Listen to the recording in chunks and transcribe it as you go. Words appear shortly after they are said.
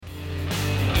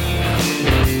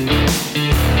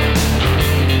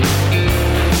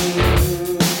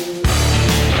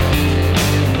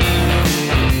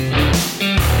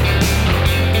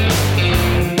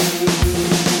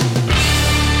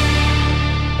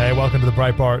Hey, welcome to the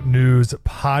Breitbart News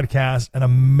Podcast. An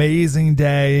amazing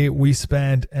day. We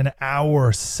spent an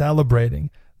hour celebrating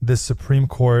this Supreme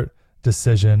Court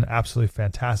decision. Absolutely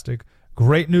fantastic.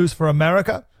 Great news for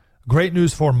America. Great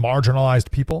news for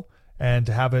marginalized people. And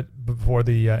to have it before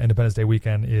the Independence Day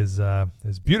weekend is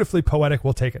beautifully poetic.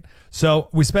 We'll take it. So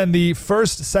we spend the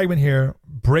first segment here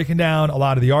breaking down a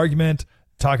lot of the argument,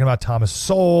 talking about Thomas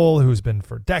Sowell, who's been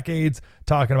for decades,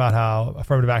 talking about how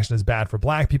affirmative action is bad for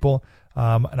black people.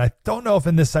 And I don't know if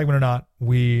in this segment or not,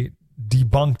 we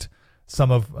debunked some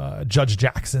of Judge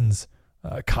Jackson's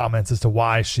comments as to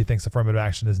why she thinks affirmative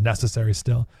action is necessary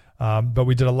still. But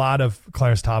we did a lot of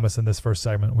Clarence Thomas in this first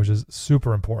segment, which is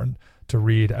super important to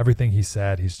read. Everything he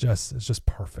said, it's just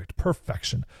perfect,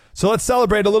 perfection. So let's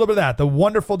celebrate a little bit of that. The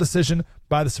wonderful decision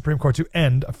by the Supreme Court to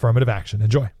end affirmative action.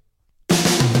 Enjoy.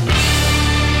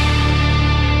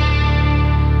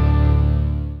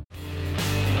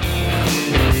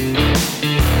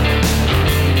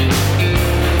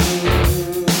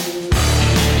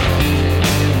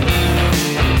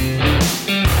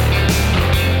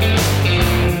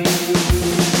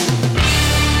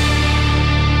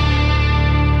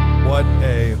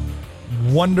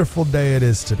 Wonderful day it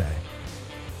is today.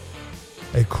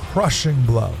 A crushing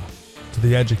blow to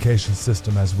the education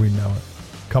system as we know it.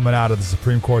 Coming out of the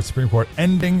Supreme Court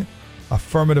ending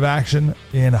affirmative action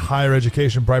in higher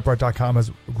education. Breitbart.com has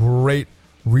great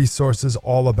resources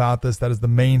all about this. That is the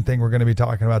main thing we're going to be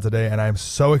talking about today. And I am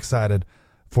so excited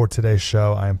for today's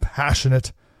show. I am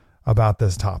passionate about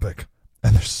this topic.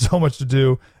 And there's so much to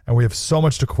do, and we have so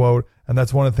much to quote. And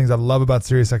that's one of the things I love about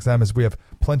SiriusXM is we have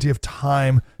plenty of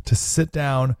time to sit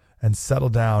down and settle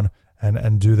down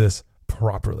and do this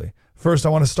properly. First, I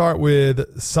want to start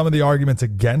with some of the arguments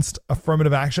against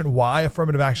affirmative action, why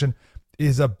affirmative action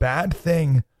is a bad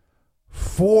thing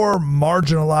for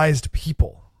marginalized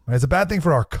people. It's a bad thing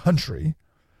for our country,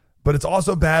 but it's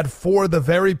also bad for the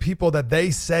very people that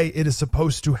they say it is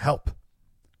supposed to help.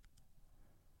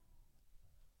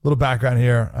 Little background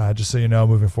here, just so you know,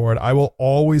 moving forward, I will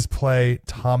always play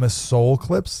Thomas Sowell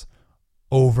clips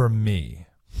over me.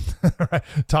 Right?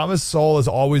 Thomas Sowell is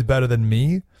always better than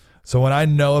me. So when I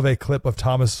know of a clip of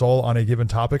Thomas Sowell on a given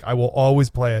topic, I will always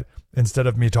play it instead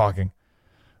of me talking.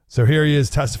 So here he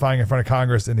is testifying in front of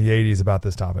Congress in the 80s about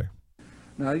this topic.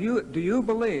 Now, do you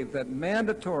believe that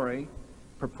mandatory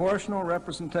proportional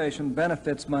representation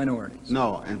benefits minorities?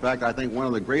 No. In fact, I think one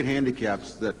of the great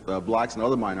handicaps that blacks and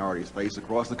other minorities face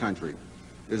across the country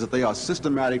is that they are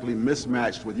systematically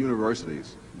mismatched with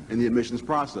universities in the admissions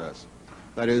process.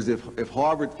 That is, if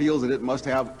Harvard feels that it must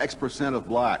have X percent of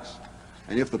blacks,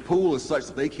 and if the pool is such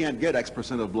that they can't get X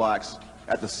percent of blacks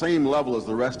at the same level as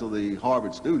the rest of the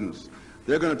Harvard students,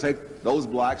 they're going to take those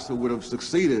blacks who would have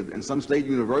succeeded in some state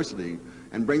university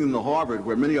and bring them to Harvard,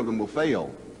 where many of them will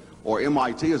fail. Or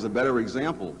MIT is a better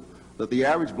example, that the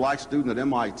average black student at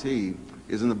MIT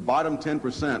is in the bottom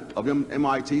 10% of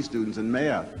MIT students in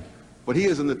math. But he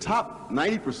is in the top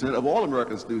 90% of all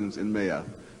American students in math,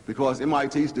 because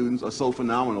MIT students are so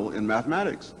phenomenal in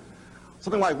mathematics.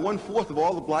 Something like 1/4 of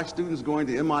all the black students going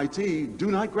to MIT do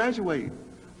not graduate.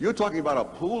 You're talking about a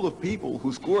pool of people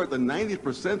who score at the 90th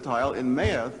percentile in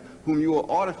math, whom you are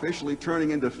artificially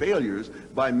turning into failures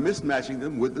by mismatching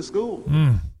them with the school.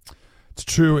 It's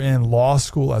true in law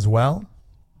school as well.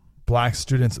 Black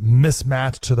students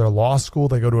mismatch to their law school.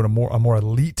 They go to a more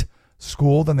elite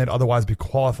school than they'd otherwise be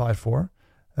qualified for.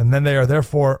 And then they are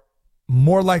therefore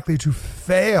more likely to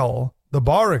fail the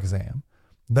bar exam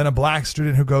than a black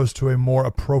student who goes to a more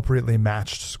appropriately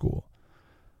matched school.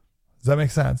 Does that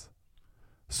make sense?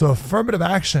 So affirmative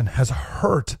action has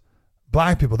hurt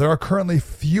black people. There are currently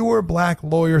fewer black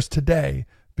lawyers today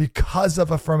because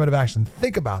of affirmative action.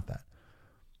 Think about that.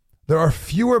 There are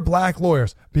fewer black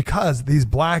lawyers because these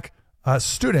black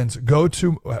students go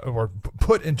to or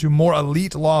put into more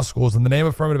elite law schools in the name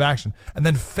of affirmative action and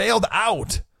then failed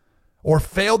out or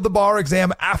failed the bar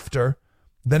exam after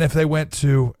than if they went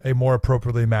to a more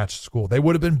appropriately matched school. They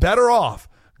would have been better off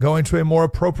going to a more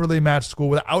appropriately matched school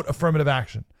without affirmative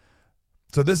action.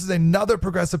 So this is another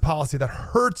progressive policy that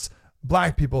hurts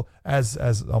black people, as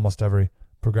almost every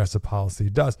progressive policy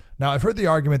does. Now, I've heard the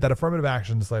argument that affirmative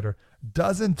action legislator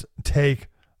doesn't take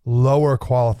lower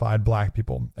qualified black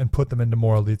people and put them into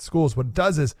more elite schools. What it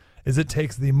does is it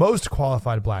takes the most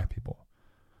qualified black people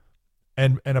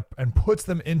and puts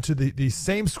them into the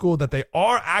same school that they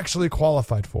are actually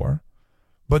qualified for,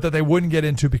 but that they wouldn't get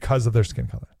into because of their skin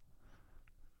color.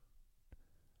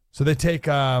 So they take,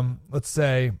 let's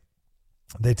say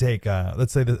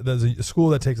there's a school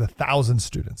that takes 1,000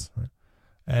 students, right?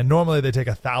 And normally they take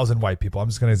 1,000 white people. I'm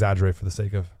just going to exaggerate for the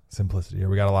sake of simplicity here.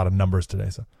 We got a lot of numbers today.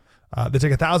 So They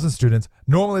take 1,000 students.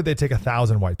 Normally they take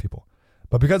 1,000 white people.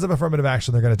 But because of affirmative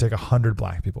action, they're going to take 100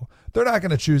 black people. They're not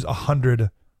going to choose 100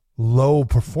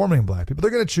 low-performing black people.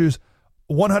 They're going to choose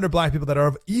 100 black people that are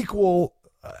of equal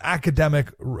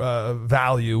academic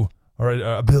value or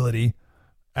ability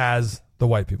as the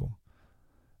white people.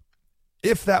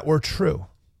 If that were true,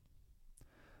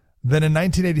 then in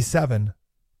 1987,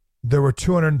 there were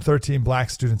 213 black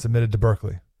students admitted to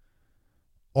Berkeley.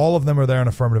 All of them are there in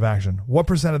affirmative action. What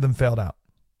percent of them failed out?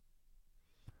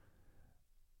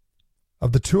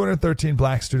 Of the 213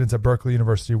 black students at Berkeley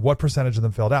University, what percentage of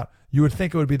them failed out? You would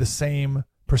think it would be the same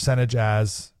percentage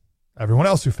as everyone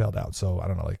else who failed out. So I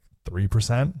don't know, like 3%,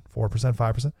 4%,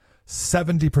 5%.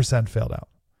 70% failed out.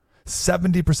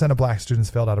 70% of black students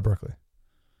failed out of Berkeley.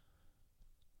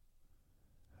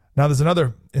 Now there's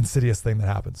another insidious thing that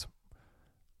happens.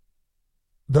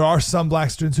 There are some black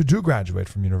students who do graduate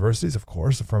from universities, of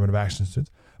course, affirmative action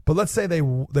students. But let's say they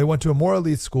went to a more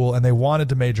elite school and they wanted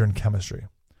to major in chemistry,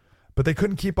 but they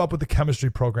couldn't keep up with the chemistry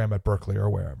program at Berkeley or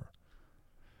wherever.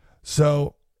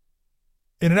 So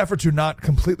in an effort to not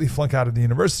completely flunk out of the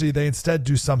university, they instead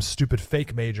do some stupid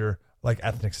fake major like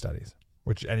ethnic studies,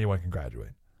 which anyone can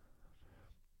graduate.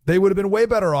 They would have been way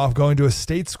better off going to a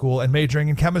state school and majoring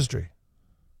in chemistry.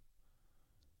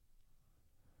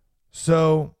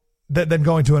 So than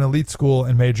going to an elite school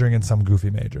and majoring in some goofy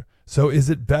major. So is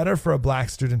it better for a black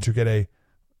student to get a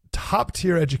top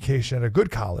tier education at a good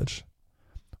college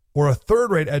or a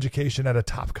third rate education at a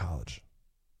top college,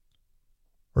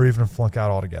 or even flunk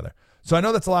out altogether? So I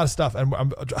know that's a lot of stuff, and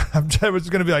I'm just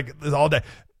going to be like this all day.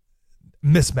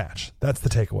 Mismatch. That's the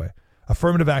takeaway.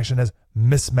 Affirmative action has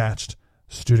mismatched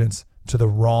students to the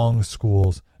wrong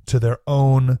schools to their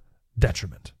own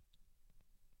detriment.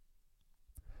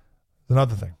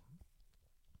 Another thing.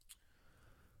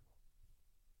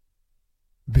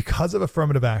 Because of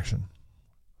affirmative action,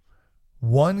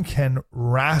 one can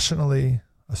rationally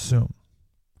assume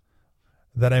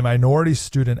that a minority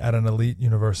student at an elite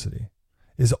university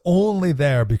is only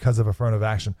there because of affirmative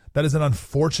action. That is an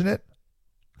unfortunate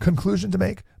conclusion to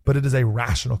make, but it is a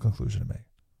rational conclusion to make.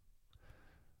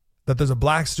 That there's a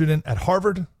black student at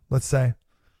Harvard, let's say,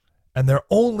 and they're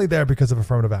only there because of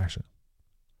affirmative action.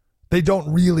 They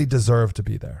don't really deserve to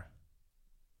be there.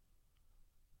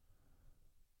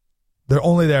 They're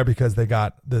only there because they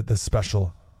got the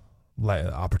special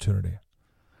opportunity.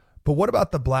 But what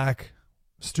about the black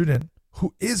student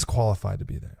who is qualified to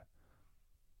be there?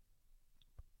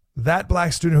 That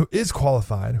black student who is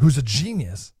qualified, who's a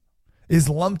genius, is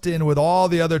lumped in with all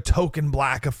the other token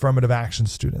black affirmative action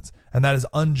students, and that is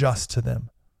unjust to them.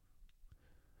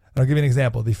 And I'll give you an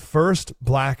example. The first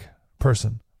black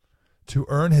person to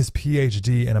earn his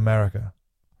PhD in America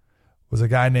was a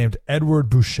guy named Edward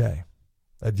Boucher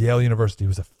at Yale University, who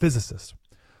was a physicist.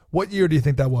 What year do you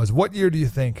think that was? What year do you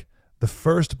think the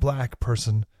first black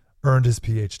person earned his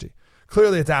PhD?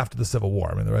 Clearly, it's after the Civil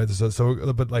War. I mean, right?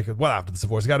 But like, what after the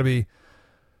Civil War? It's got to be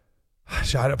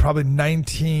probably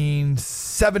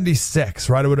 1976,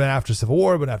 right? It would have been after Civil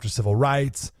War, but after civil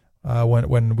rights,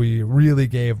 when we really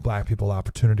gave black people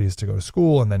opportunities to go to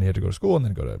school, and then he had to go to school and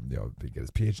then go to get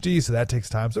his PhD. So that takes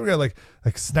time. So we got like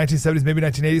 1970s, maybe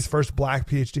 1980s, first black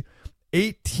PhD.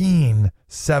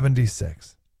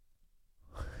 1876.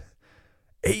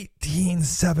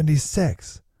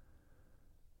 1876.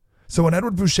 So when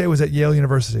Edward Boucher was at Yale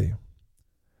University,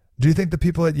 do you think the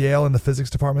people at Yale in the physics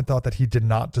department thought that he did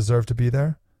not deserve to be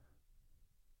there?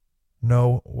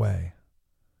 No way.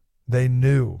 They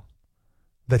knew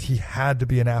that he had to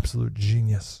be an absolute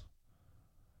genius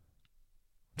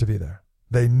to be there.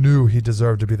 They knew he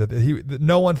deserved to be there.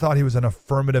 No one thought he was an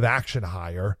affirmative action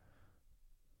hire.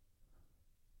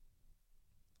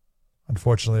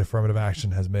 Unfortunately, affirmative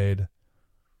action has made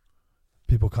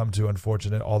people come to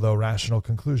unfortunate, although rational,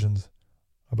 conclusions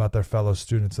about their fellow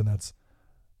students, and that's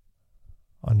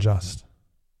unjust.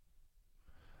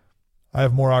 I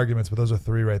have more arguments, but those are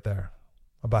three right there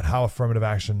about how affirmative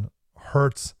action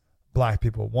hurts black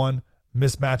people. One,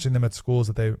 mismatching them at schools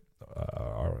that they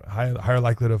are higher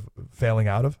likelihood of failing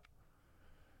out of.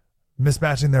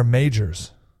 Mismatching their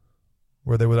majors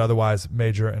where they would otherwise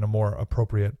major in a more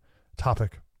appropriate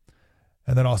topic.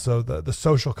 And then also the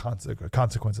social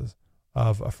consequences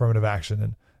of affirmative action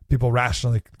and people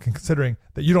rationally considering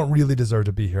that you don't really deserve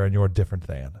to be here and you're different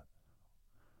than.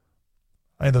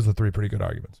 I think those are three pretty good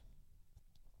arguments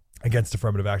against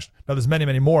affirmative action. Now, there's many,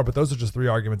 many more, but those are just three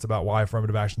arguments about why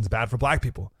affirmative action is bad for black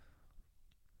people.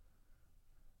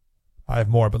 I have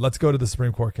more, but let's go to the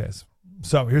Supreme Court case.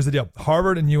 So here's the deal.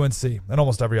 Harvard and UNC, and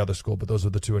almost every other school, but those are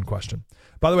the two in question.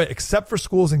 By the way, except for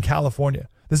schools in California,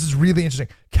 this is really interesting.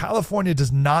 California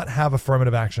does not have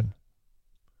affirmative action.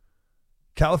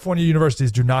 California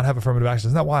universities do not have affirmative action.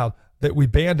 Isn't that wild? That we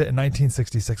banned it in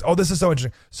 1966. Oh, this is so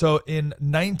interesting. So in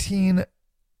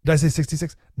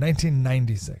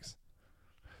 1996.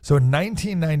 So in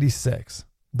 1996,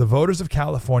 the voters of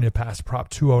California passed Prop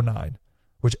 209,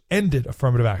 which ended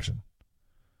affirmative action.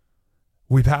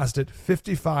 We passed it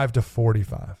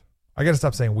 55-45. I got to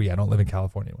stop saying we. I don't live in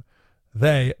California.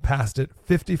 They passed it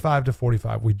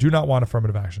 55-45. We do not want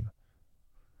affirmative action.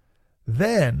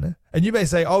 Then, and you may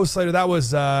say, oh, Slater, that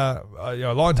was a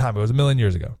long time ago. It was 1 million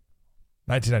years ago.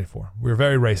 1994. We were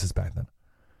very racist back then.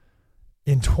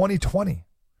 In 2020,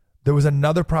 there was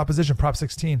another proposition, Prop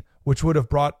 16, which would have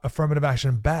brought affirmative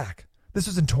action back. This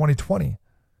was in 2020.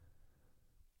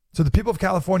 So the people of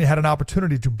California had an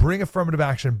opportunity to bring affirmative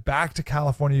action back to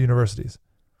California universities.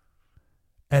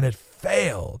 And it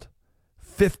failed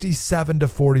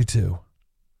 57-42.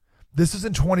 This is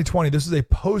in 2020. This is a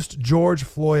post-George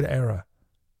Floyd era.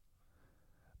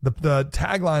 The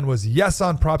tagline was, yes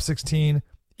on Prop 16,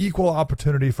 equal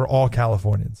opportunity for all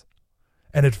Californians.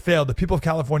 And it failed. The people of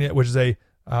California, which is a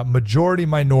majority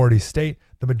minority state,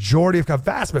 the majority of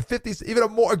vast, but 50, even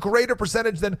a greater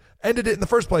percentage than ended it in the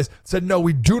first place, said, no,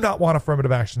 we do not want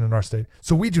affirmative action in our state.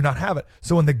 So we do not have it.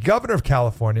 So when the governor of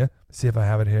California, let's see if I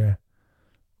have it here.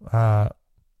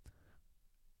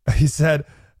 He said,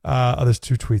 there's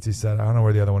two tweets he said. I don't know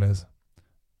where the other one is.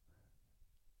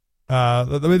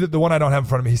 The one I don't have in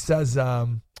front of me, he says,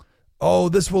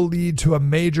 this will lead to a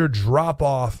major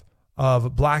drop-off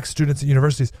of black students at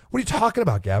universities. What are you talking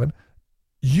about, Gavin?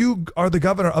 You are the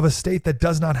governor of a state that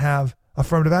does not have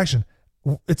affirmative action.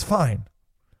 It's fine.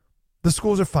 The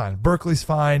schools are fine. Berkeley's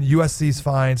fine. USC's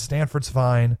fine. Stanford's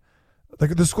fine.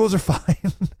 Like, the schools are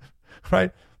fine,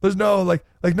 right? There's no, like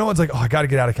no one's like, oh, I got to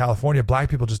get out of California. Black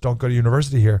people just don't go to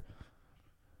university here.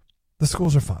 The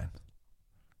schools are fine.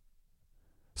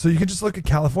 So you can just look at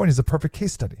California as a perfect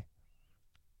case study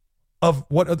of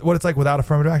what it's like without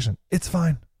affirmative action. It's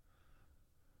fine.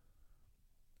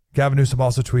 Gavin Newsom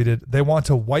also tweeted, they want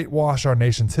to whitewash our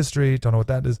nation's history. Don't know what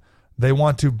that is. They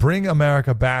want to bring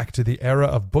America back to the era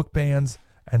of book bans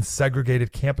and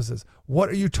segregated campuses. What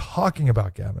are you talking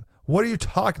about, Gavin? What are you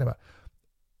talking about?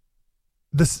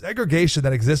 The segregation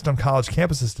that exists on college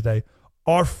campuses today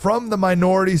are from the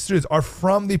minority students, are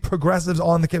from the progressives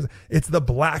on the campus. It's the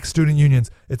black student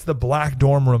unions. It's the black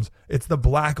dorm rooms. It's the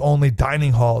black-only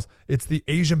dining halls. It's the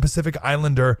Asian Pacific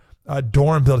Islander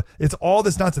dorm build. It's all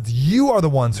this nonsense. You are the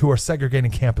ones who are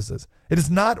segregating campuses. It is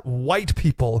not white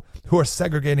people who are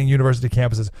segregating university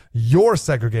campuses. You're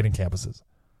segregating campuses.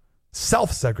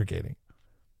 Self-segregating.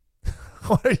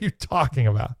 What are you talking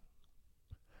about?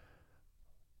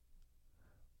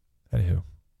 Anywho.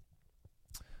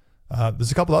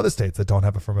 There's a couple other states that don't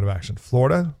have affirmative action.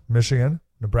 Florida, Michigan,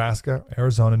 Nebraska,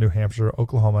 Arizona, New Hampshire,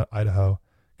 Oklahoma, Idaho,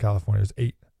 California. There's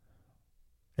 8.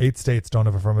 8 states don't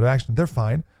have affirmative action. They're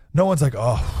fine. No one's like,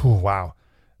 oh, wow,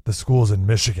 the schools in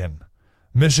Michigan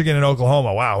and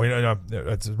Oklahoma. Wow,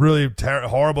 it's really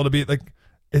horrible to be like.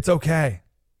 It's okay.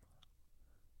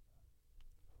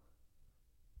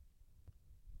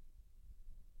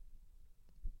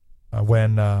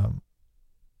 Another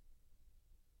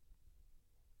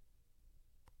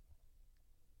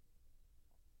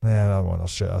one. I'll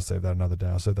save that another day.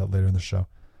 I'll save that later in the show.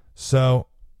 So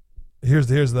here's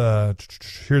the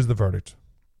verdict,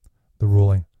 the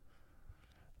ruling.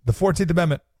 The 14th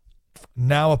Amendment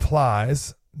now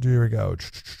applies. Here we go.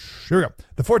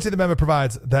 The 14th Amendment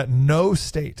provides that no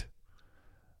state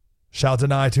shall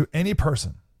deny to any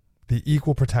person the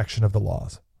equal protection of the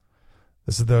laws.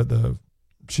 This is the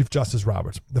Chief Justice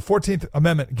Roberts. The 14th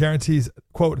Amendment guarantees,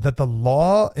 quote, that the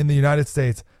law in the United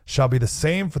States shall be the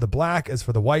same for the black as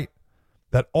for the white,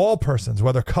 that all persons,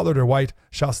 whether colored or white,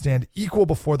 shall stand equal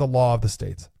before the law of the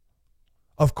states.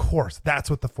 Of course, that's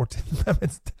what the 14th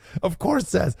Amendment, of course,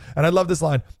 says. And I love this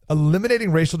line.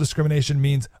 Eliminating racial discrimination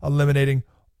means eliminating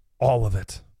all of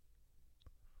it.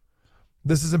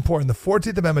 This is important. The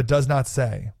 14th Amendment does not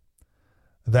say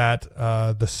that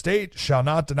the state shall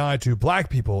not deny to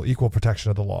black people equal protection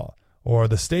of the law, or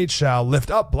the state shall lift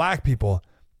up black people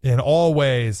in all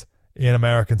ways in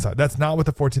American society. That's not what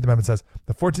the 14th Amendment says.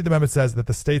 The 14th Amendment says that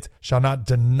the states shall not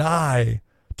deny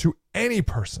to any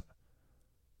person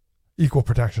equal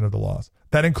protection of the laws.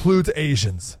 That includes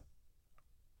Asians,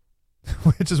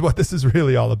 which is what this is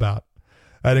really all about.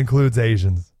 That includes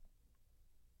Asians.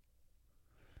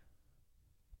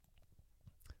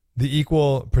 The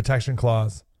Equal Protection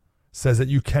Clause says that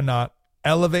you cannot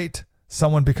elevate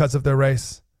someone because of their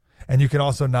race, and you can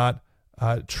also not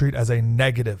treat as a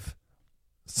negative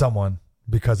someone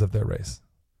because of their race.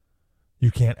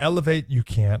 You can't elevate, you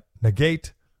can't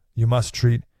negate, you must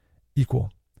treat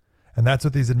equal. And that's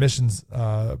what these admissions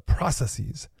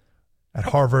processes at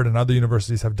Harvard and other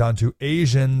universities have done to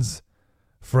Asians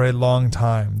for a long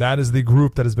time. That is the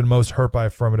group that has been most hurt by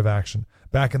affirmative action.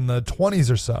 Back in the 20s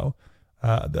or so,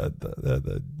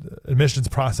 the admissions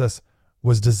process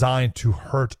was designed to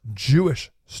hurt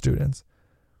Jewish students.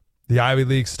 The Ivy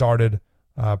League started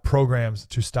programs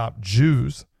to stop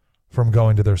Jews from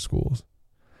going to their schools.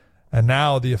 And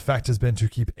now the effect has been to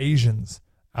keep Asians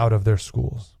out of their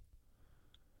schools.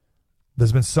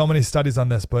 There's been so many studies on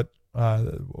this, but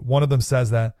one of them says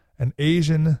that an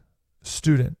Asian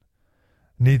student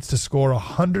needs to score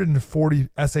 140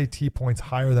 SAT points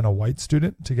higher than a white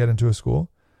student to get into a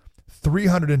school,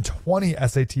 320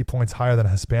 SAT points higher than a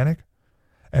Hispanic,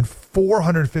 and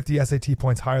 450 SAT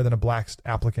points higher than a black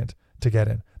applicant to get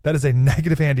in. That is a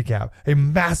negative handicap, a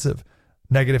massive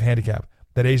negative handicap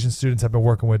that Asian students have been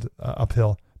working with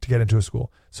uphill to get into a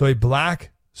school. So a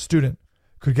black student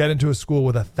could get into a school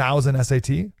with 1,000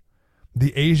 SAT.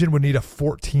 The Asian would need a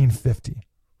 1,450.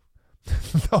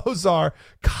 Those are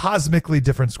cosmically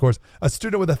different scores. A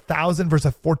student with 1,000 versus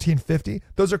a 1,450,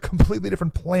 those are completely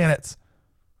different planets.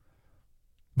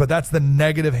 But that's the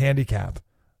negative handicap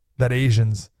that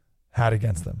Asians had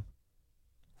against them.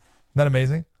 Isn't that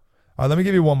amazing? All right, let me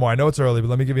give you one more. I know it's early, but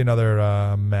let me give you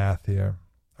another math here.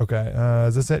 Okay,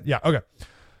 is this it? Yeah, okay.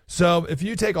 So if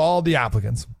you take all the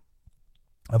applicants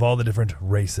of all the different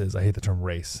races, I hate the term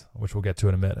race, which we'll get to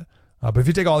in a minute, but if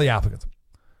you take all the applicants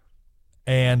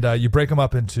and you break them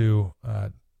up into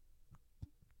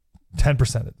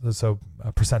 10%, so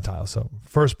percentile. So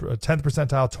first 10th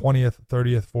percentile, 20th,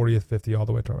 30th, 40th, 50th, all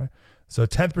the way to right. So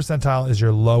 10th percentile is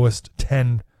your lowest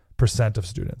 10% of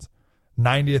students.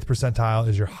 90th percentile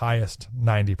is your highest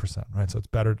 90%, right? So it's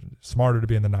better, smarter to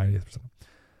be in the 90th percentile.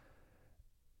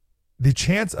 The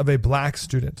chance of a black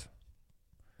student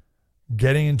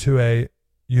getting into a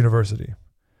university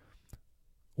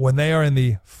when they are in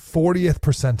the 40th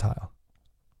percentile,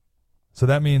 so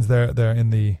that means they're in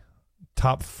the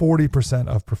top 40%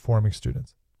 of performing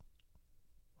students,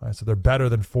 right? So they're better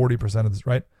than 40% of this,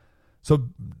 right? So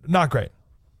not great,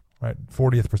 right?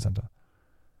 40th percentile.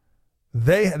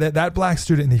 That black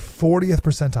student in the 40th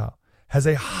percentile has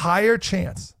a higher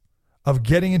chance of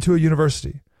getting into a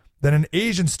university than an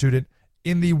Asian student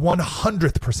in the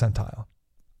 100th percentile.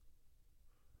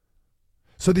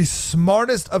 So the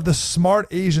smartest of the smart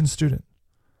Asian student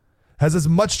has as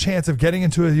much chance of getting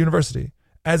into a university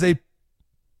as a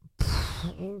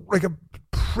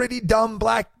pretty dumb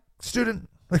black student,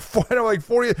 like 40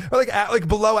 or like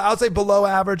below, I would say below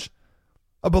average,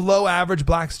 a below average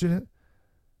black student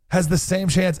has the same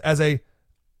chance as the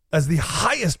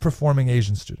highest performing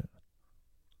Asian student.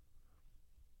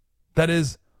 That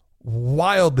is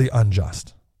wildly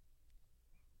unjust.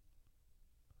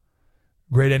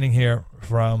 Great ending here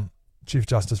from Chief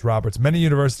Justice Roberts. Many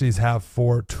universities have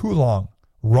for too long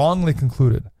wrongly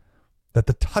concluded that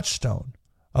the touchstone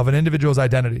of an individual's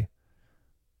identity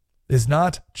is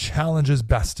not challenges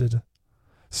bested,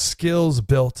 skills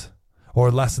built,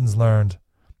 or lessons learned,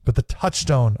 but the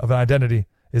touchstone of an identity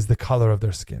is the color of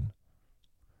their skin.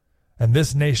 And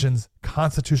this nation's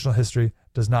constitutional history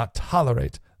does not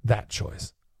tolerate that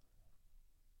choice.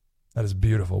 That is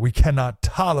beautiful. We cannot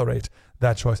tolerate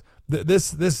that choice.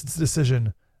 This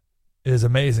decision is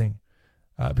amazing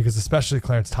because especially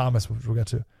Clarence Thomas, which we'll get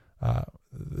to,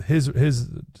 his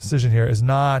decision here is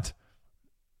not,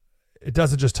 it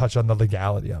doesn't just touch on the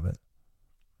legality of it.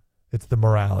 It's the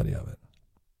morality of it.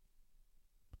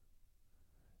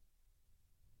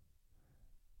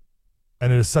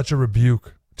 And it is such a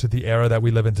rebuke to the era that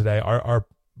we live in today. Our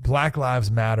Black Lives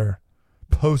Matter,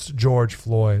 post-George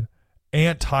Floyd,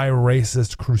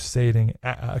 anti-racist crusading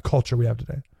culture we have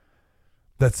today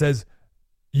that says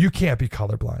you can't be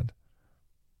colorblind.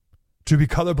 To be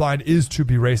colorblind is to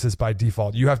be racist by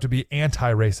default. You have to be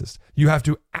anti-racist. You have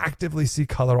to actively see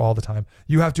color all the time.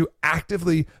 You have to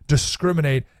actively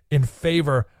discriminate in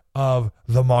favor of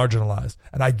the marginalized.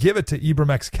 And I give it to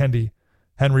Ibram X. Kendi,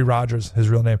 Henry Rogers, his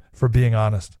real name, for being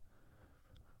honest.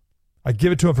 I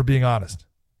give it to him for being honest.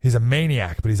 He's a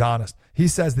maniac, but he's honest. He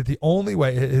says that the only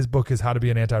way, his book is How to Be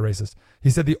an Anti-Racist.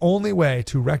 He said the only way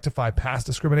to rectify past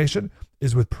discrimination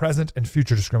is with present and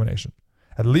future discrimination.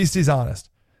 At least he's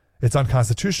honest. It's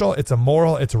unconstitutional, it's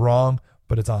immoral, it's wrong,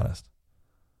 but it's honest.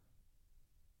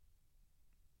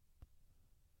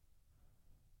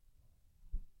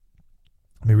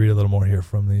 Let me read a little more here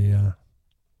from the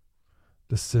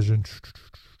decision.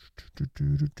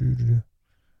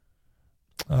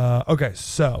 Okay,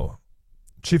 so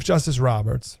Chief Justice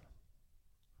Roberts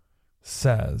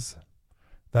says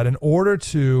that in order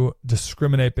to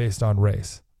discriminate based on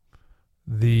race,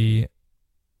 the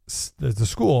the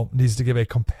school needs to give a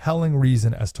compelling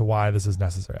reason as to why this is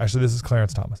necessary. Actually, this is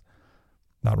Clarence Thomas,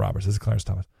 not Roberts. This is Clarence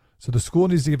Thomas. So the school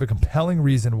needs to give a compelling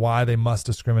reason why they must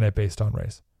discriminate based on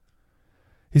race.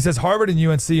 He says Harvard and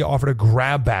UNC offered a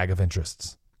grab bag of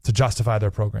interests to justify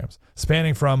their programs,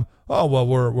 spanning from, oh, well,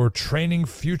 we're training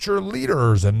future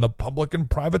leaders in the public and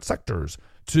private sectors,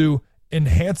 to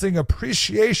enhancing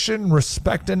appreciation,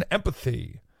 respect, and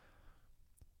empathy,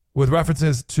 with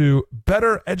references to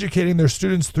better educating their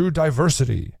students through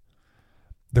diversity.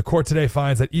 The court today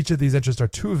finds that each of these interests are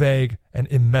too vague and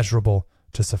immeasurable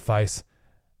to suffice,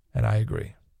 and I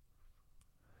agree.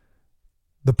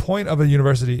 The point of a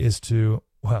university is to,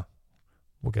 well,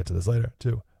 we'll get to this later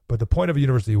too, but the point of a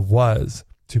university was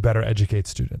to better educate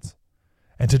students.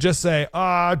 And to just say,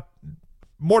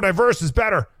 more diverse is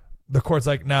better. The court's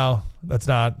like, no, that's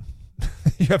not.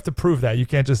 You have to prove that. You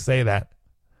can't just say that.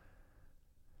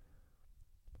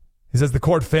 He says the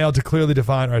court failed to clearly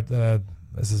define,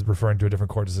 this is referring to a different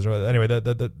court decision. Anyway,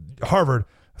 the Harvard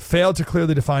failed to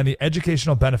clearly define the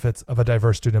educational benefits of a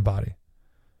diverse student body.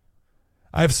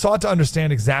 I have sought to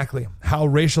understand exactly how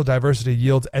racial diversity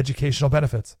yields educational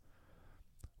benefits.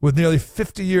 With nearly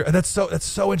 50 years, and that's so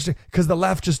interesting, because the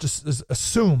left just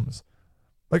assumes,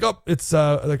 like, oh, it's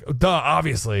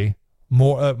obviously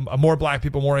more black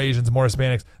people, more Asians, more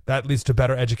Hispanics, that leads to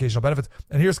better educational benefits.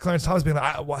 And here's Clarence Thomas being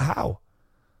like, how?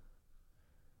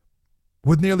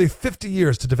 With nearly 50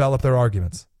 years to develop their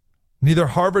arguments, neither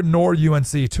Harvard nor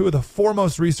UNC, two of the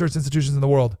foremost research institutions in the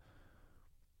world,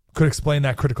 could explain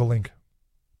that critical link.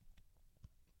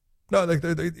 No,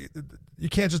 you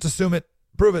can't just assume it,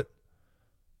 prove it.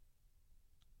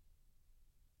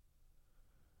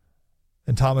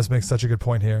 And Thomas makes such a good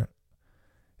point here.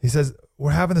 He says,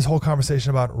 we're having this whole conversation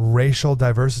about racial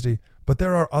diversity, but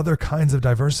there are other kinds of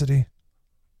diversity.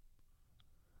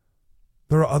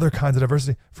 There are other kinds of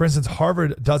diversity. For instance,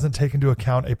 Harvard doesn't take into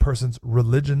account a person's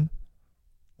religion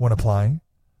when applying.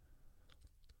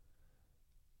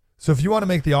 So if you want to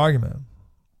make the argument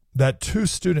that two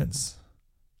students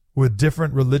with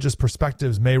different religious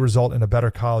perspectives may result in a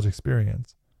better college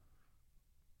experience,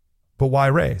 but why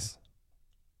race?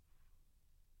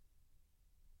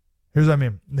 Here's what I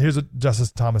mean. Here's what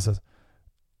Justice Thomas says.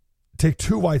 Take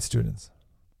two white students,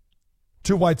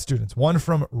 one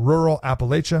from rural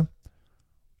Appalachia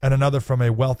and another from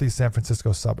a wealthy San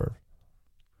Francisco suburb.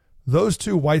 Those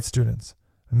two white students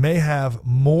may have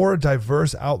more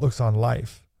diverse outlooks on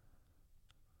life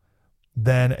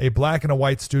than a black and a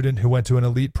white student who went to an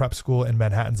elite prep school in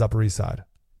Manhattan's Upper East Side.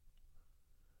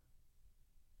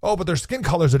 Oh, but their skin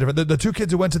colors are different. The two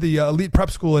kids who went to the elite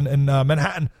prep school in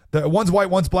Manhattan, one's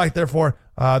white, one's black, therefore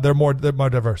they're more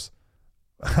diverse.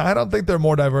 I don't think they're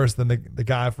more diverse than the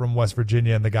guy from West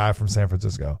Virginia and the guy from San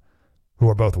Francisco, who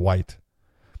are both white.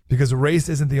 Because race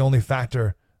isn't the only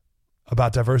factor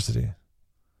about diversity.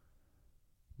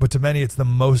 But to many, it's the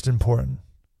most important.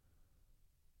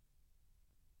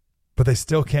 But they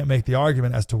still can't make the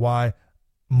argument as to why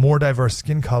more diverse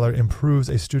skin color improves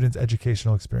a student's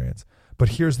educational experience. But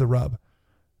here's the rub.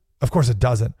 Of course it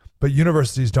doesn't, but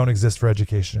universities don't exist for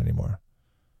education anymore.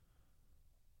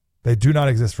 They do not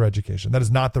exist for education. That is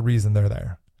not the reason they're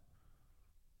there.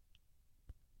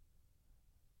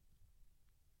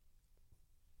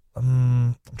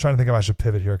 I'm trying to think if I should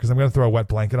pivot here because I'm going to throw a wet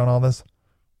blanket on all this.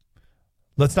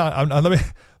 Let's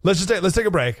take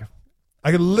a break.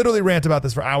 I could literally rant about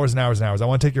this for hours and hours and hours. I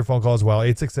want to take your phone call as well.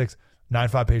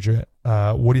 866-95-PATRIOT.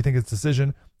 What do you think of this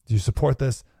decision? Do you support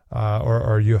this? Or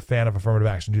are you a fan of affirmative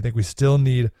action? Do you think we still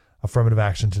need affirmative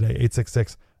action today?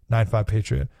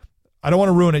 866-95-PATRIOT. I don't want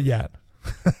to ruin it yet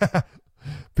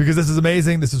because this is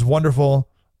amazing. This is wonderful.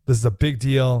 This is a big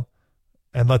deal.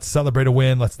 And let's celebrate a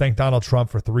win. Let's thank Donald Trump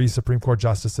for 3 Supreme Court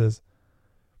justices.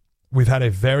 We've had a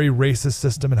very racist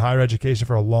system in higher education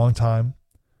for a long time.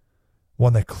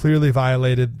 One that clearly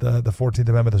violated the 14th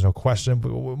Amendment. There's no question. But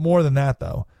more than that,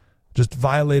 though, just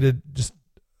violated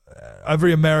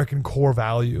every American core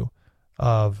value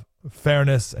of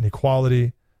fairness and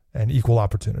equality and equal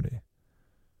opportunity.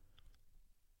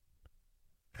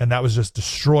 And that was just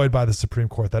destroyed by the Supreme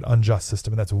Court, that unjust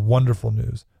system. And that's wonderful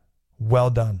news.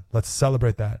 Well done. Let's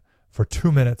celebrate that for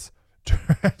 2 minutes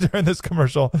during this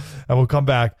commercial, and we'll come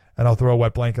back and I'll throw a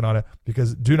wet blanket on it,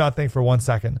 because do not think for 1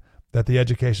 second that the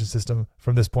education system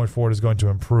from this point forward is going to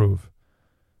improve,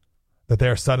 that they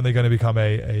are suddenly going to become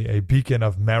a beacon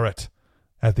of merit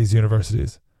at these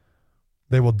universities.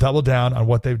 They will double down on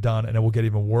what they've done, and it will get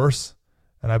even worse.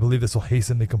 And I believe this will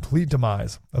hasten the complete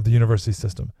demise of the university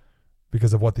system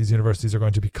because of what these universities are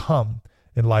going to become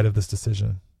in light of this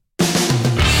decision.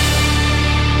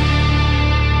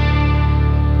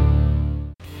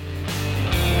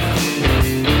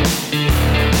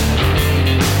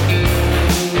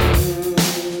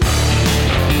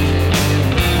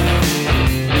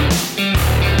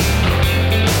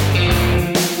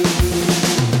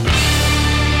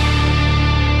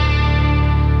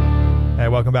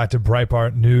 Welcome back to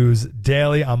Breitbart News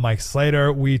Daily. I'm Mike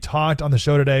Slater. We talked on the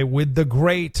show today with the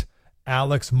great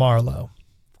Alex Marlow,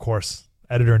 of course,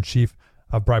 editor-in-chief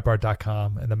of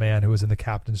Breitbart.com and the man who was in the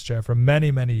captain's chair for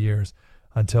many, many years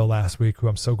until last week, who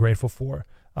I'm so grateful for.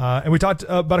 And we talked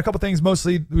about a couple things.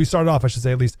 Mostly, we started off, I should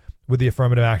say, at least, with the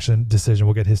affirmative action decision.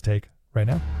 We'll get his take right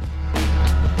now.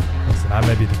 Listen, I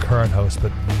may be the current host,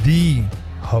 but the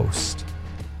host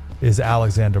is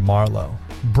Alexander Marlow,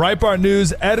 Breitbart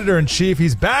News editor-in-chief.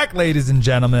 He's back, ladies and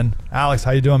gentlemen. Alex,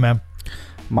 how you doing, man?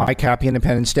 Mike, happy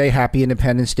Independence Day. Happy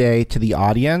Independence Day to the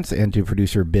audience and to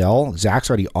producer Bill.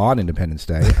 Zach's already on Independence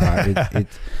Day.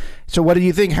 So what do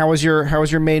you think? How was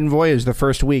your maiden voyage the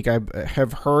first week? I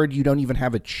have heard you don't even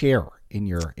have a chair in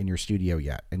your studio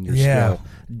yet, and you're still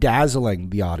dazzling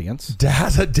the audience.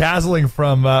 Dazzling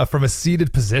from a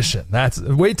seated position.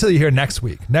 Wait till you hear next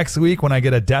week. Next week when I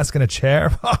get a desk and a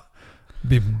chair,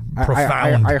 be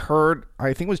profound. I heard.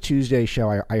 I think it was Tuesday's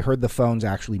show. I heard the phones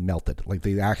actually melted. Like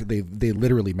they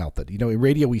literally melted. You know, in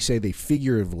radio we say they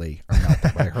figuratively are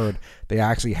melted. But I heard they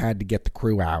actually had to get the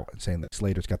crew out and saying that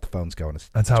Slater's got the phones going.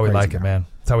 That's how we like it, man.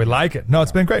 That's how we like it. No,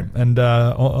 it's been great. And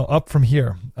up from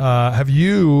here, have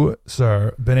you,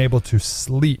 sir, been able to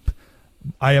sleep?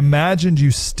 I imagined you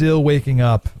still waking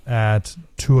up at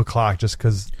 2:00 just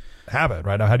because. Habit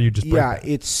right now. How do you just break that?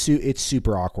 It's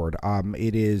super awkward.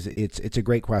 It's a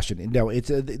great question. No, it's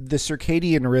the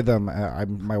circadian rhythm.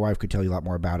 My wife could tell you a lot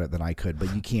more about it than I could,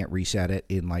 but you can't reset it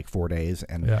in like 4 days.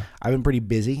 And I've been pretty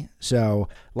busy. So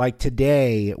like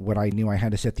today, when I knew I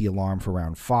had to set the alarm for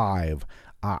around 5,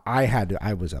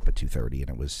 I was up at 2:30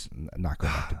 and it was not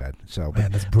going back to bed. So,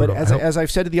 man, that's brutal. But as I've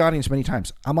said to the audience many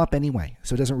times, I'm up anyway,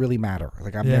 so it doesn't really matter.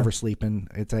 Like I'm never sleeping.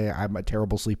 I'm a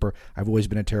terrible sleeper. I've always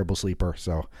been a terrible sleeper.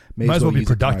 So might as well be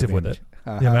productive with it.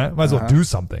 Man, might as well do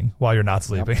something while you're not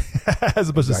sleeping, as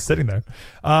opposed to sitting there.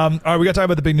 All right, we got to talk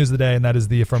about the big news of the day, and that is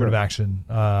the affirmative action.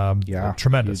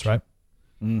 Tremendous, huge. Right?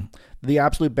 The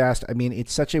absolute best. I mean,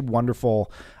 it's such a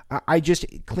wonderful.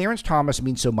 Clarence Thomas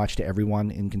means so much to everyone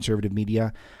in conservative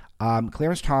media.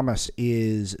 Clarence Thomas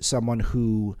is someone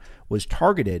who was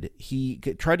targeted.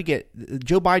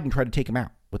 Joe Biden tried to take him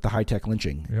out with the high-tech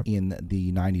lynching in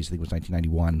the 90s. I think it was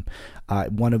 1991.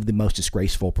 One of the most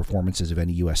disgraceful performances of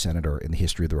any U.S. senator in the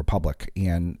history of the Republic.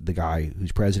 And the guy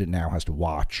who's president now has to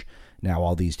watch. Now,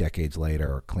 all these decades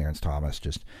later, Clarence Thomas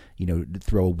just,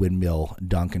 throw a windmill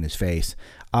dunk in his face.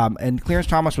 And Clarence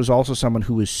Thomas was also someone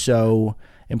who was so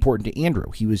important to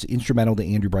Andrew. He was instrumental to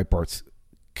Andrew Breitbart's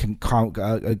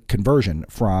conversion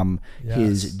from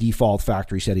his default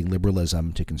factory-setting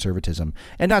liberalism to conservatism,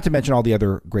 and not to mention all the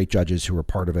other great judges who were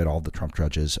part of it, all the Trump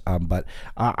judges. But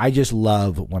I just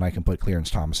love when I can put Clarence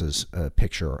Thomas's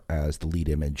picture as the lead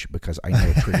image because I know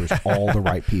it triggers all the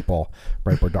right people,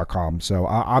 Breitbart.com. So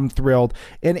I'm thrilled.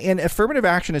 And affirmative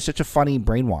action is such a funny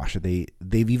brainwash.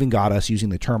 They've even got us using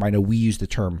the term. I know we used the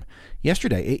term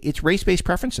yesterday. It's race-based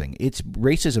preferencing. It's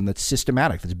racism that's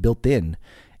systematic, that's built in.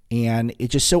 And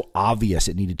it's just so obvious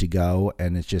it needed to go.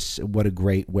 And it's just what a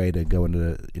great way to go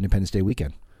into Independence Day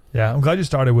weekend. Yeah, I'm glad you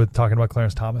started with talking about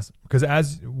Clarence Thomas because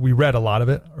as we read a lot of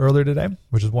it earlier today,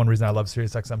 which is one reason I love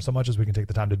SiriusXM so much is we can take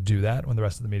the time to do that when the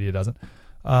rest of the media doesn't.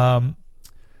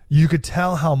 You could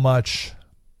tell how much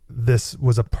this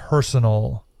was a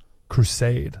personal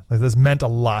crusade. Like this meant a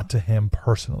lot to him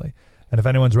personally. And if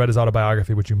anyone's read his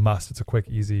autobiography, which you must, it's a quick,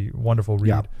 easy, wonderful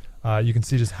read. You can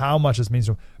see just how much this means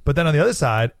to him. But then on the other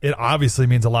side, it obviously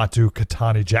means a lot to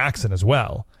Ketanji Jackson as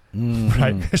well,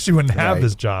 right? She wouldn't have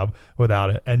this job without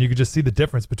it. And you could just see the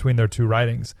difference between their two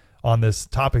writings on this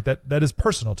topic that is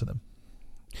personal to them.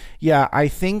 Yeah, I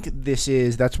think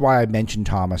that's why I mentioned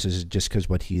Thomas is just because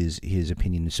what his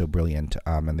opinion is so brilliant,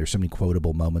 and there's so many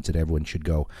quotable moments that everyone should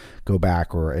go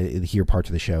back or hear parts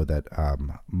of the show that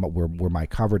where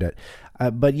Mike covered it.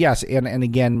 But yes, and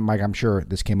again, Mike, I'm sure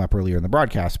this came up earlier in the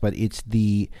broadcast, but it's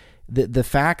the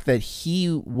fact that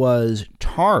he was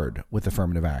tarred with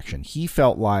affirmative action. He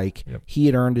felt like he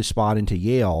had earned his spot into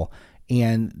Yale.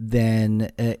 And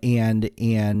then,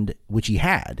 and which he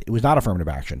had, it was not affirmative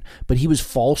action, but he was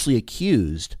falsely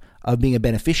accused of being a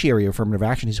beneficiary of affirmative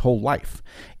action his whole life.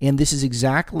 And this is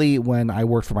exactly when I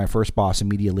worked for my first boss in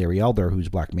media, Larry Elder, who's a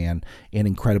black man and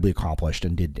incredibly accomplished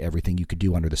and did everything you could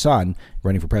do under the sun,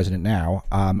 running for president now.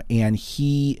 And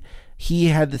he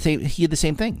had the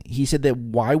same thing. He said that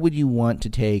why would you want to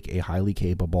take a highly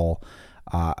capable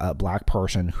a black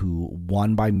person who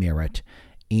won by merit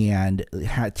and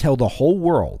tell the whole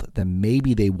world that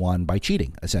maybe they won by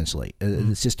cheating, essentially,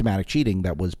 systematic cheating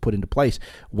that was put into place.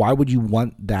 Why would you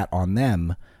want that on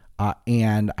them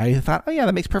And I thought, oh, yeah,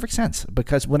 that makes perfect sense,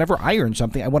 because whenever I earn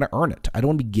something, I want to earn it. I don't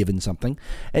want to be given something.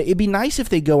 It'd be nice if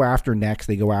they go after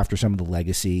some of the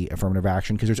legacy affirmative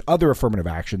action, because there's other affirmative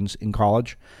actions in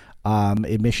college,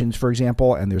 admissions, for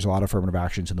example, and there's a lot of affirmative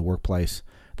actions in the workplace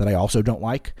that I also don't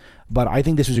like. But I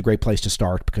think this was a great place to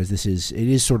start, because it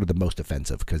is sort of the most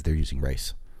offensive, because they're using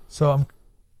race. So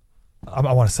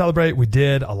I want to celebrate. We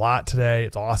did a lot today.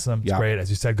 It's awesome. It's great. As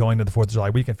you said, going to the 4th of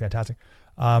July weekend, fantastic.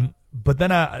 But then,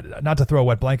 not to throw a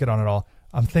wet blanket on it all,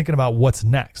 I'm thinking about what's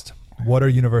next. What are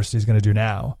universities going to do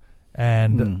now?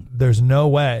 And there's no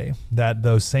way that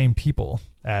those same people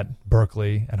at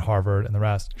Berkeley and Harvard and the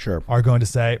rest are going to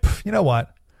say, you know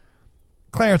what?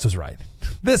 Clarence was right.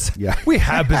 We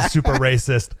have been super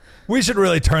racist. We should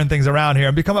really turn things around here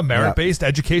and become a merit-based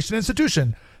education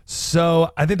institution.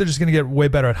 So I think they're just going to get way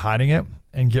better at hiding it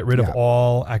and get rid of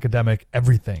all academic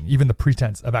everything, even the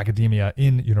pretense of academia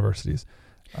in universities.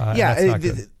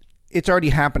 It's already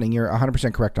happening. You're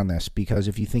 100% correct on this, because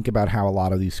if you think about how a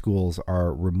lot of these schools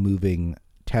are removing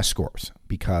test scores,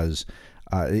 because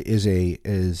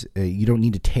you don't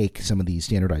need to take some of these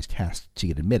standardized tests to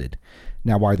get admitted.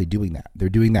 Now, why are they doing that? They're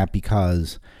doing that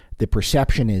because the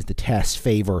perception is the tests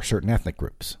favor certain ethnic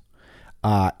groups.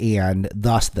 And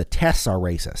thus the tests are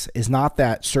racist. It's not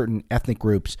that certain ethnic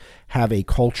groups have a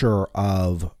culture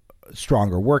of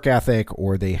stronger work ethic,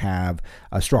 or they have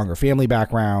a stronger family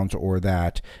backgrounds, or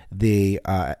that they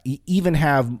even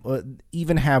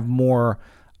have more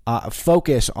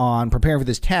focus on preparing for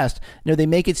this test. They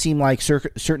make it seem like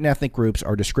certain ethnic groups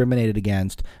are discriminated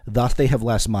against, thus they have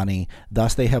less money,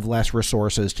 thus they have less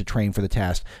resources to train for the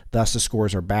test, thus the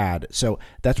scores are bad. So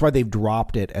that's why they've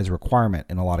dropped it as a requirement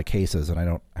in a lot of cases, and I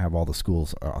don't have all the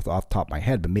schools off the top of my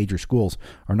head, but major schools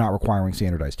are not requiring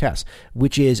standardized tests,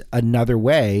 which is another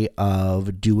way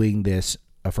of doing this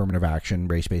affirmative action,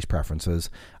 race-based preferences,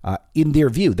 in their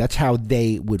view. That's how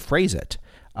they would phrase it.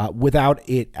 Without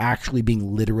it actually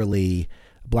being literally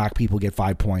black people get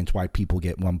 5 points, white people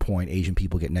get 1 point, Asian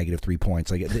people get -3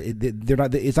 points. Like they're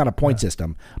not. It's not a point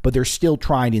system, but they're still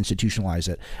trying to institutionalize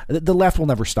it. The left will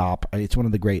never stop. It's one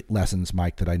of the great lessons,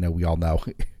 Mike, that I know we all know.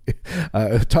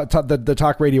 The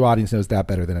talk radio audience knows that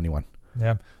better than anyone.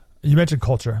 Yeah, you mentioned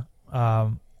culture,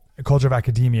 culture of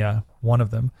academia. One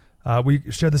of them. We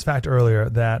shared this fact earlier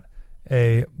that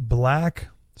a black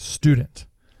student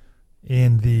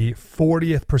in the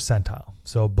 40th percentile,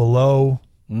 so below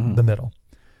the middle,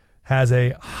 has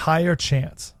a higher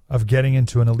chance of getting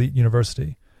into an elite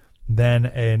university than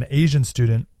an Asian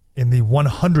student in the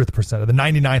 100th percentile, the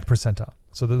 99th percentile.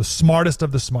 So they're the smartest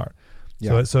of the smart.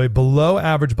 Yeah. So a below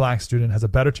average black student has a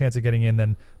better chance of getting in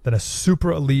than a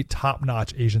super elite,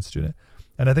 top-notch Asian student.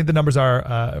 And I think the numbers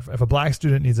are, if a black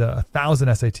student needs a 1,000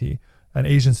 SAT, an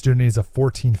Asian student needs a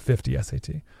 1,450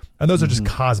 SAT. And those are just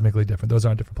cosmically different. Those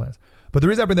aren't different plans. But the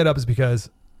reason I bring that up is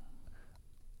because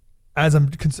as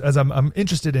I'm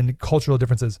interested in cultural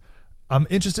differences, I'm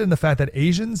interested in the fact that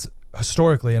Asians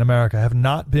historically in America have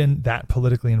not been that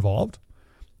politically involved,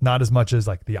 not as much as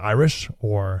like the Irish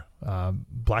or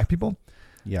black people.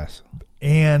 Yes.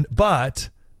 But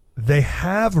they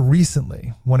have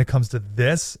recently, when it comes to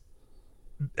this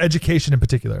education in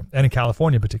particular, and in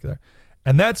California in particular,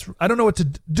 and that's, I don't know what to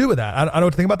do with that. I don't know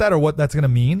what to think about that or what that's going to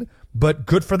mean, but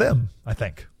good for them, I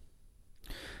think.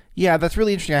 Yeah, that's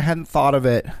really interesting. I hadn't thought of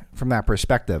it from that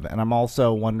perspective. And I'm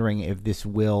also wondering if this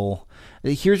will...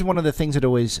 Here's one of the things that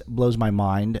always blows my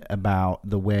mind about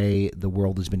the way the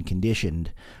world has been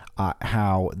conditioned,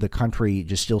 how the country,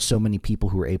 just still so many people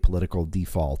who are apolitical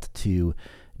default to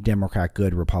Democrat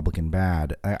good, Republican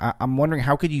bad. I'm wondering,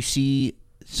 how could you see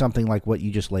something like what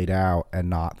you just laid out and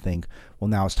not think, well,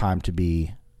 now it's time to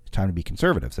be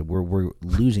conservative. So we're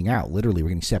losing out. Literally, we're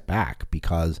getting set back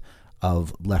because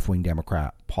of left-wing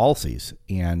Democrat policies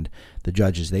and the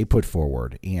judges they put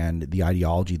forward and the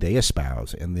ideology they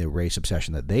espouse and the race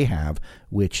obsession that they have,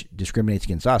 which discriminates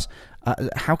against us.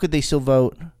 How could they still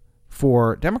vote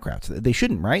for Democrats? They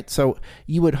shouldn't, right? So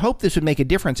you would hope this would make a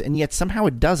difference, and yet somehow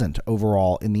it doesn't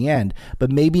overall in the end,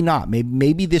 but maybe not.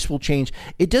 Maybe this will change.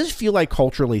 It does feel like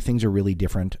culturally things are really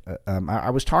different. I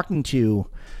was talking to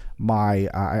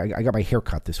I got my hair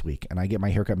cut this week, and I get my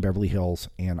haircut in Beverly Hills,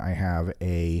 and I have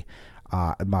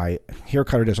my hair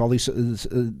cutter does all these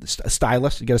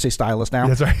stylist. You got to say stylist now.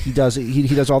 That's right. He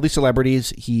does all these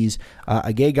celebrities. He's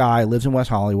a gay guy, lives in West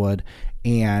Hollywood,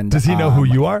 and does he know who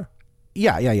you are?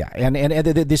 Yeah. And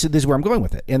this is where I'm going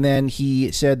with it. And then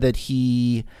he said that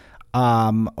he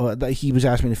was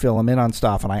asking me to fill him in on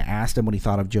stuff, and I asked him what he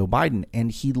thought of Joe Biden,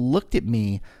 and he looked at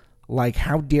me like,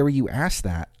 how dare you ask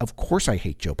that? Of course I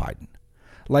hate Joe Biden.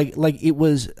 Like it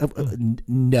was,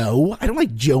 no, I don't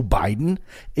like Joe Biden.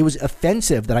 It was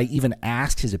offensive that I even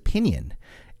asked his opinion.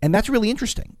 And that's really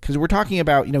interesting because we're talking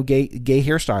about, gay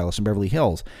hairstylists in Beverly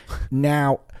Hills.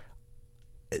 Now,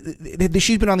 the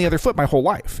shoe's been on the other foot my whole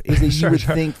life. Is that you would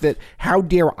think that, how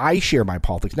dare I share my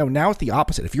politics? No, now it's the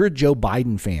opposite. If you're a Joe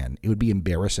Biden fan, it would be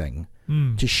embarrassing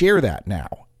to share that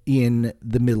now in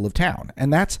the middle of town.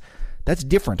 And that's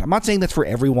different. I'm not saying that's for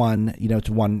everyone, it's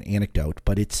one anecdote,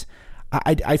 but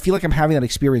I feel like I'm having that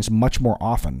experience much more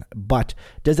often. But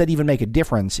does that even make a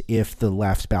difference if the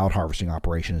left's ballot harvesting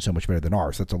operation is so much better than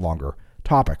ours? That's a longer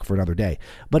topic for another day.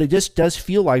 But it just does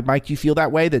feel like, Mike, do you feel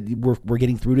that way, that we're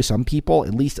getting through to some people,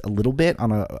 at least a little bit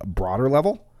on a broader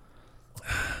level?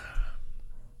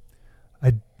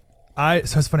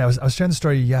 So it's funny. I was sharing the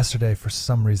story yesterday for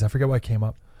some reason. I forget why it came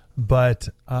up. But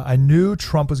I knew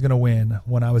Trump was going to win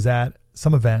when I was at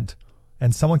some event,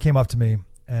 and someone came up to me,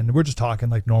 and we're just talking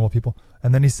like normal people.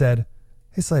 And then he said,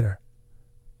 "Hey, Slater,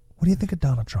 what do you think of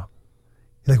Donald Trump?"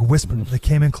 He like whispered. They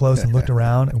came in close and looked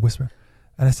around and whispered.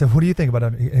 And I said, "What do you think about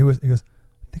him?" He goes,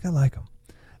 "I think I like him."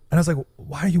 And I was like,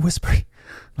 "Why are you whispering?"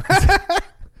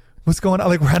 What's going on?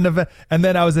 Like, we're at an event. And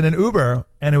then I was in an Uber,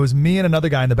 and it was me and another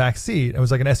guy in the back seat. It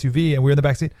was like an SUV, and we were in the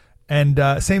back seat. And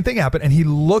same thing happened. And he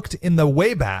looked in the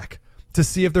way back to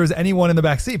see if there was anyone in the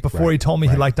back seat before he told me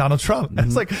he liked Donald Trump. And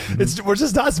it's like, we're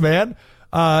just us, man.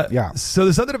 So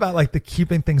there's something about like the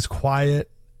keeping things quiet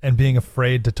and being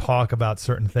afraid to talk about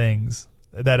certain things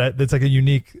that's like a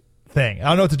unique thing. I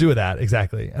don't know what to do with that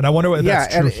exactly. And I wonder whether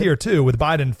that's true here too with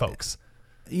Biden folks.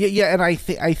 Yeah, and I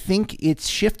think it's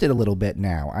shifted a little bit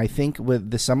now. I think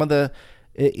with some of the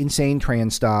insane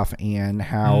trans stuff and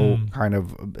how kind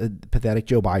of pathetic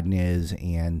Joe Biden is,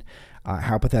 and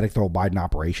how pathetic the whole Biden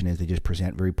operation is. They just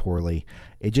present very poorly.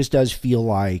 It just does feel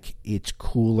like it's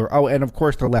cooler. Oh, and of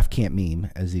course the left can't meme,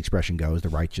 as the expression goes. The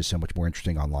right's just so much more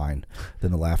interesting online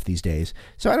than the left these days.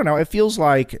 So I don't know. It feels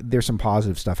like there's some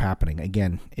positive stuff happening.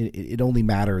 Again, it only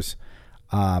matters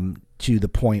to the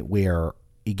point where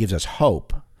it gives us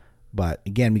hope. But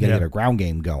again, we got to get our ground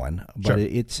game going. But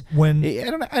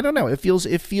I don't know. It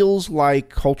feels like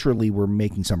culturally we're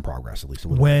making some progress, at least a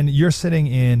little. When you're sitting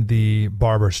in the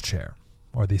barber's chair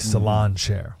or the salon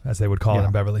chair, as they would call it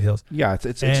in Beverly Hills. Yeah,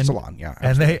 it's a salon. Yeah,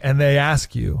 absolutely. And they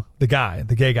ask you, the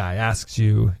gay guy asks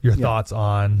you your thoughts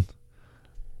on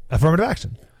affirmative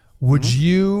action. Would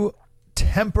you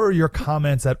temper your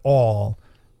comments at all,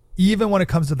 even when it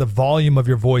comes to the volume of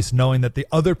your voice, knowing that the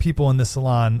other people in the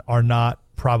salon are not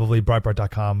probably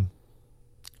Breitbart.com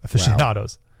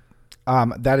aficionados?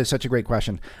 Wow. That is such a great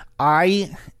question.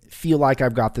 I feel like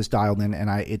I've got this dialed in, and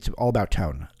it's all about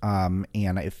tone. And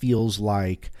it feels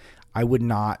like I would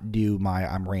not do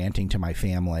I'm ranting to my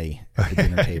family at the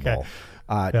dinner table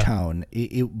tone.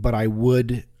 But I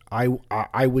would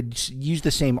use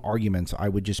the same arguments. I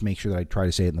would just make sure that I try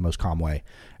to say it in the most calm way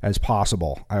as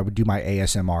possible. I would do my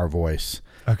ASMR voice.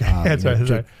 Okay, that's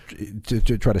right.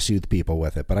 To try to soothe people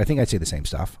with it. But I think I'd say the same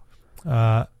stuff.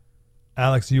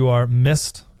 Alex, you are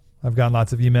missed. I've gotten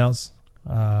lots of emails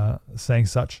saying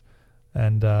such.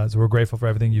 And so we're grateful for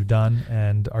everything you've done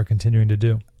and are continuing to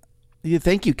do. Yeah,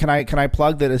 thank you. Can I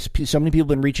plug that as so many people have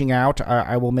been reaching out?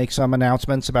 I will make some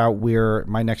announcements about where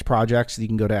my next projects. You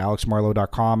can go to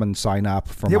alexmarlow.com and sign up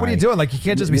for what are you doing? Like, you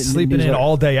can't just be sleeping in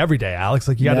all day, every day, Alex.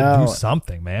 Like, you got to do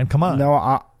something, man. Come on.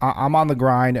 No, I'm on the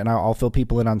grind, and I'll fill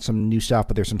people in on some new stuff,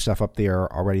 but there's some stuff up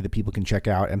there already that people can check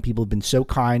out. And people have been so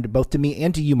kind, both to me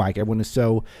and to you, Mike. Everyone is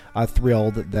so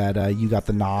thrilled that you got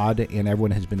the nod, and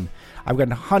everyone has been. I've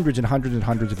gotten hundreds and hundreds and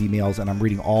hundreds of emails, and I'm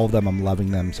reading all of them. I'm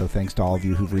loving them. So thanks to all of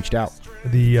you who've reached out.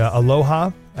 The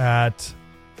aloha at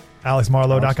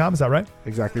alexmarlow.com. Is that right?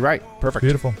 Exactly right. Perfect.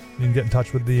 Beautiful. You can get in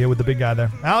touch with the big guy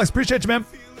there. Alex, appreciate you, man.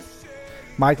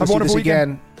 Mike, let's do this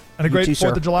again. And a great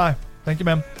 4th of July. Thank you,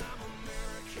 man.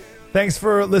 Thanks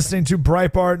for listening to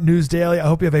Breitbart News Daily. I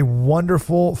hope you have a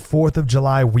wonderful 4th of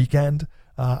July weekend.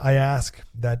 I ask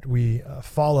that we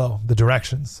follow the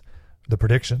directions, the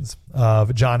predictions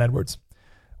of John Edwards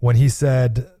when he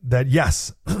said that,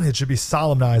 yes, it should be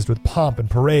solemnized with pomp and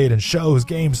parade and shows,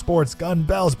 games, sports, gun,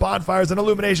 bells, bonfires, and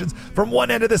illuminations from one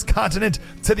end of this continent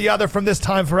to the other from this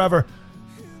time forever.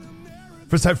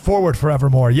 For this time forward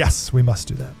forevermore. Yes, we must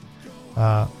do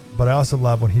that. But I also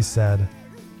love when he said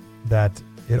that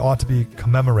it ought to be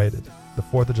commemorated, the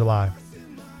 4th of July,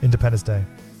 Independence Day,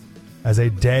 as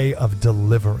a day of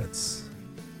deliverance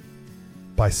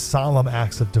by solemn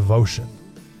acts of devotion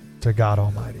to God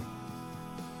Almighty.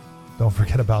 Don't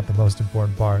forget about the most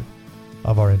important part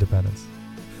of our independence,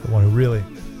 the one who really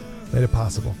made it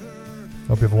possible.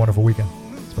 Hope you have a wonderful weekend.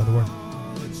 Spread the word.